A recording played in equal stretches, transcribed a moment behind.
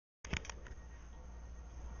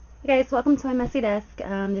Hey guys, welcome to my messy desk.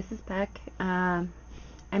 This is Beck. I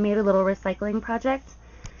made a little recycling project.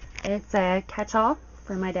 It's a catch-all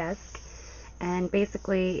for my desk, and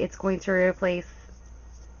basically it's going to replace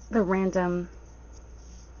the random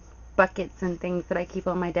buckets and things that I keep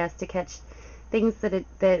on my desk to catch things that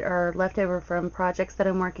are left over from projects that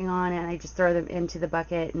I'm working on, and I just throw them into the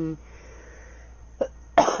bucket and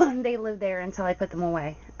they live there until I put them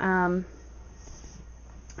away.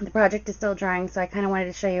 The project is still drying, so I kind of wanted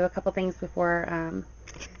to show you a couple things before,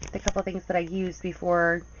 the couple things that I used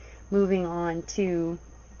before moving on to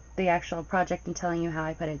the actual project and telling you how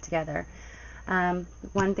I put it together.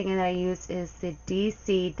 One thing that I used is the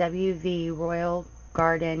DCWV Royal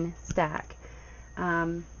Garden stack.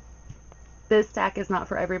 This stack is not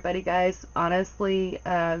for everybody, guys. Honestly,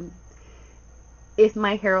 if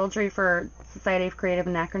my heraldry for Society of Creative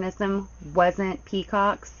Anachronism wasn't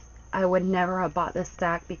peacocks, I would never have bought this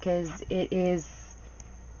stack because it is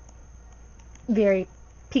very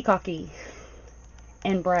peacocky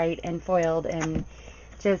and bright and foiled and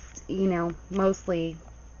just, mostly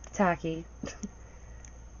tacky.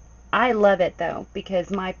 I love it though because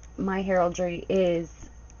my heraldry is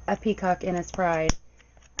a peacock in its pride.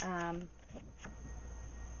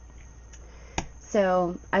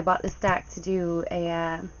 So I bought this stack to do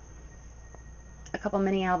a couple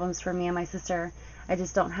mini albums for me and my sister. I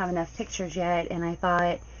just don't have enough pictures yet, and I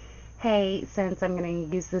thought, hey, since I'm going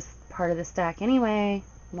to use this part of the stack anyway,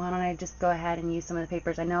 why don't I just go ahead and use some of the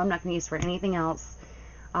papers I know I'm not going to use for anything else.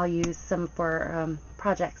 I'll use some for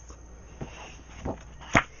projects.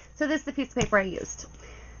 So this is the piece of paper I used.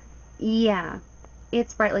 Yeah,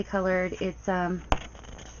 it's brightly colored. It's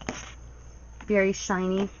very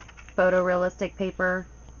shiny, photorealistic paper.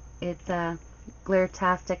 It's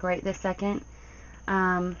glare-tastic right this second.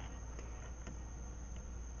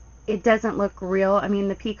 It doesn't look real. I mean,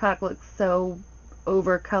 the peacock looks so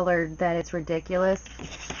over-colored that it's ridiculous.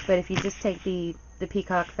 But if you just take the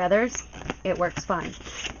peacock feathers, it works fine.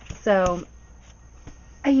 So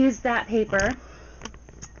I used that paper.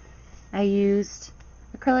 I used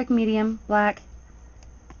acrylic medium black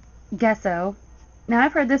gesso. Now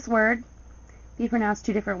I've heard this word be pronounced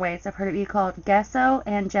two different ways. I've heard it be called gesso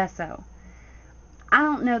and gesso. I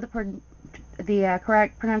don't know the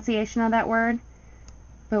correct pronunciation of that word,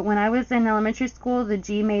 but when I was in elementary school, the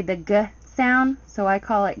G made the G sound, so I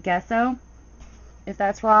call it gesso. If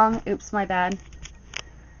that's wrong, oops, my bad.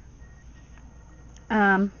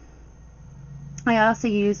 I also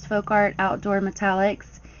used Folk Art Outdoor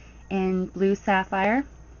Metallics in Blue Sapphire,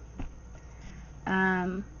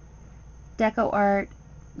 Deco Art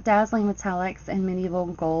Dazzling Metallics in Medieval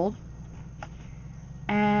Gold,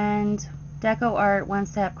 and Deco Art One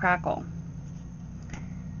Step Crackle.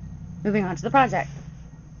 Moving on to the project.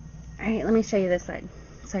 Alright, let me show you this side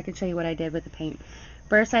so I can show you what I did with the paint.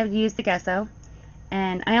 First, I used the gesso,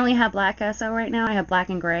 and I only have black gesso right now. I have black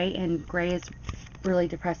and gray is really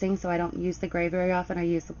depressing, so I don't use the gray very often. I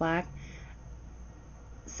use the black.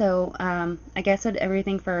 So I gessoed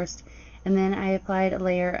everything first, and then I applied a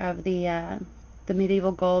layer of the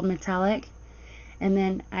medieval gold metallic, and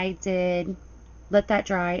then I let that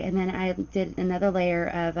dry, and then I did another layer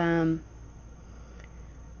of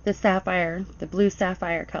the sapphire, the blue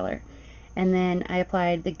sapphire color, and then I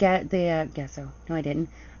applied the gesso. No, I didn't.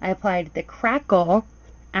 I applied the crackle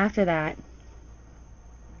after that,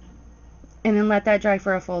 and then let that dry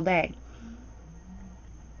for a full day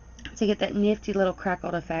to get that nifty little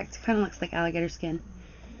crackled effect. Kind of looks like alligator skin,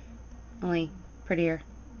 only prettier.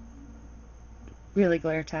 Really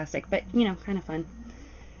glare-tastic, but kind of fun.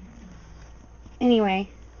 Anyway,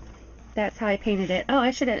 that's how I painted it. Oh,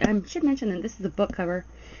 I should mention that this is a book cover.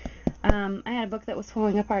 I had a book that was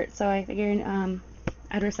falling apart, so I figured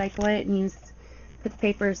I'd recycle it and put the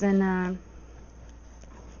papers in,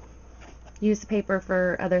 use the paper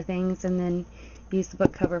for other things, and then use the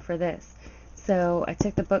book cover for this. So I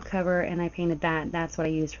took the book cover and I painted that. That's what I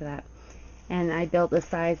used for that. And I built the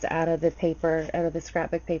sides out of the paper, out of the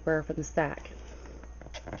scrapbook paper for the stack.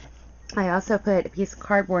 I also put a piece of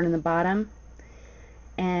cardboard in the bottom,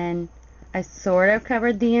 and I sort of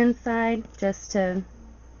covered the inside just to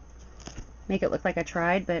make it look like I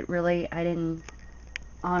tried, but really I didn't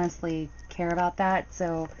honestly care about that,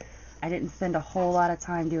 so I didn't spend a whole lot of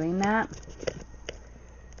time doing that.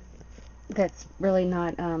 That's really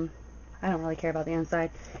not, I don't really care about the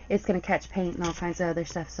inside. It's going to catch paint and all kinds of other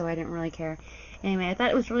stuff, so I didn't really care. Anyway, I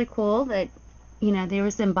thought it was really cool that, there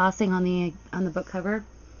was embossing on the book cover.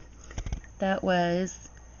 That was,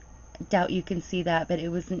 doubt you can see that, but it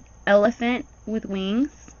was an elephant with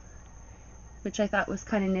wings, which I thought was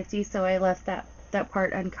kind of nifty, so I left that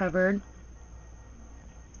part uncovered.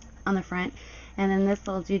 on the front. And then this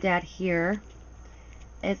little doodad here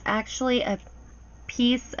is actually a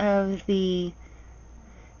piece of the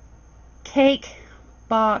cake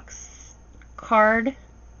box card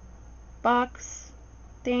box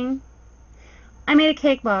thing. I made a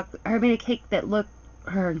cake box, or I made a cake that looked,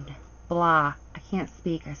 blah, I can't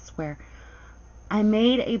speak, I swear. I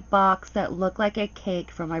made a box that looked like a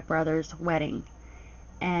cake for my brother's wedding,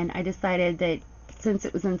 and I decided that since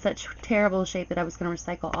it was in such terrible shape that I was going to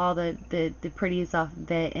recycle all the pretties off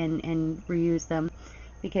of it and reuse them,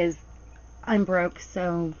 because I'm broke,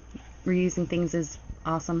 so reusing things is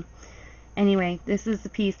awesome. Anyway, this is the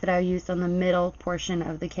piece that I used on the middle portion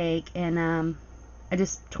of the cake, and I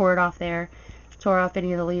just tore it off there, tore off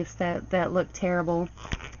any of the leaves that looked terrible,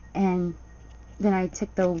 and then I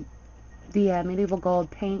took the medieval gold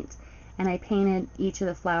paint and I painted each of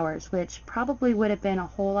the flowers, which probably would have been a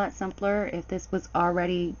whole lot simpler if this was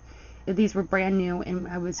already, if these were brand new and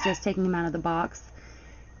I was just taking them out of the box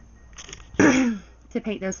to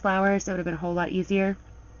paint those flowers. It would have been a whole lot easier.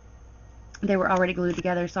 They were already glued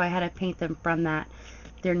together, so I had to paint them from that.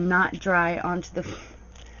 They're not dry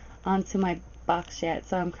onto my box yet,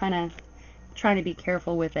 so I'm kind of trying to be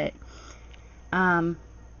careful with it.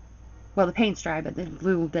 Well, the paint's dry, but the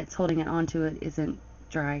glue that's holding it onto it isn't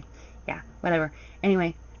dry. Yeah, whatever.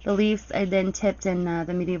 Anyway, the leaves I then tipped in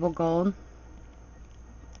the medieval gold.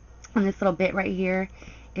 And this little bit right here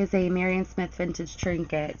is a Marion Smith vintage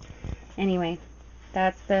trinket. Anyway,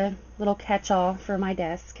 that's the little catch-all for my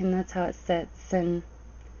desk, and that's how it sits, and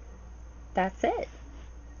that's it.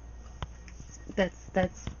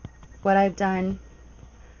 That's what I've done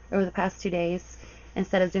over the past 2 days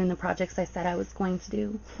instead of doing the projects I said I was going to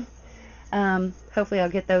do. Hopefully I'll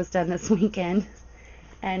get those done this weekend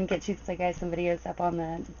and get you guys some videos up on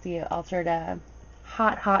the altered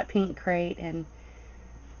hot pink crate, and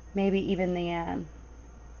maybe even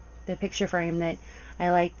the picture frame that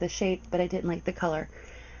I like the shape but I didn't like the color.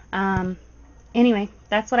 Anyway,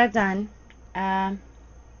 that's what I've done.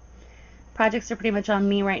 Projects are pretty much on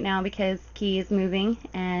me right now because Key is moving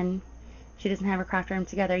and she doesn't have her craft room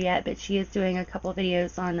together yet, but she is doing a couple of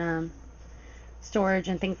videos on storage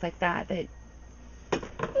and things like that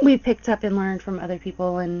we picked up and learned from other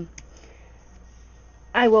people, and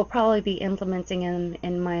I will probably be implementing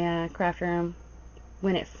in my craft room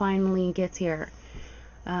when it finally gets here.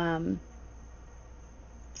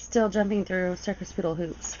 Still jumping through circus poodle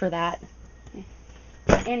hoops for that.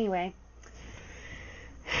 Anyway,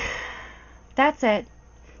 that's it.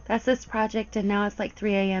 That's this project, and now it's like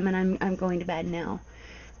 3 a.m. and I'm going to bed now.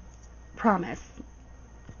 Promise.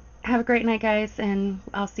 Have a great night, guys, and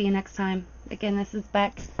I'll see you next time. Again, this is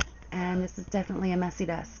Beck, and this is definitely a messy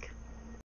desk.